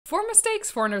4 mistakes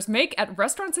foreigners make at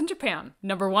restaurants in Japan.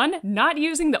 Number 1, not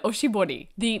using the oshibori.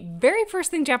 The very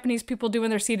first thing Japanese people do when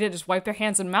they're seated is wipe their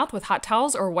hands and mouth with hot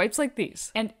towels or wipes like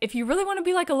these. And if you really want to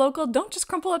be like a local, don't just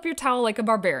crumple up your towel like a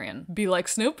barbarian. Be like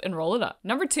Snoop and roll it up.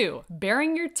 Number 2,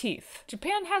 baring your teeth.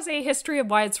 Japan has a history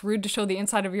of why it's rude to show the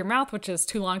inside of your mouth, which is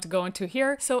too long to go into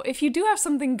here. So if you do have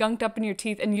something gunked up in your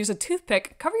teeth and use a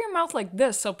toothpick, cover your mouth like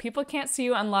this so people can't see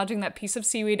you unlodging that piece of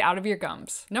seaweed out of your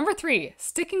gums. Number 3,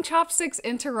 sticking chopsticks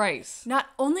into rice. Not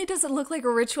only does it look like a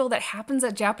ritual that happens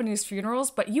at Japanese funerals,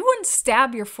 but you wouldn't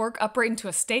stab your fork upright into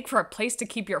a steak for a place to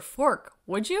keep your fork,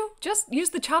 would you? Just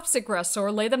use the chopstick rests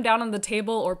or lay them down on the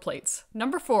table or plates.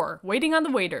 Number 4, waiting on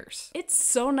the waiters. It's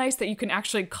so nice that you can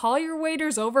actually call your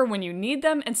waiters over when you need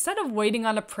them instead of waiting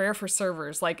on a prayer for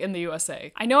servers like in the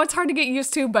USA. I know it's hard to get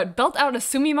used to, but belt out a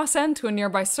sumimasen to a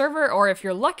nearby server, or if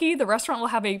you're lucky, the restaurant will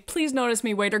have a please notice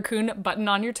me waiter-kun button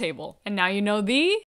on your table. And now you know the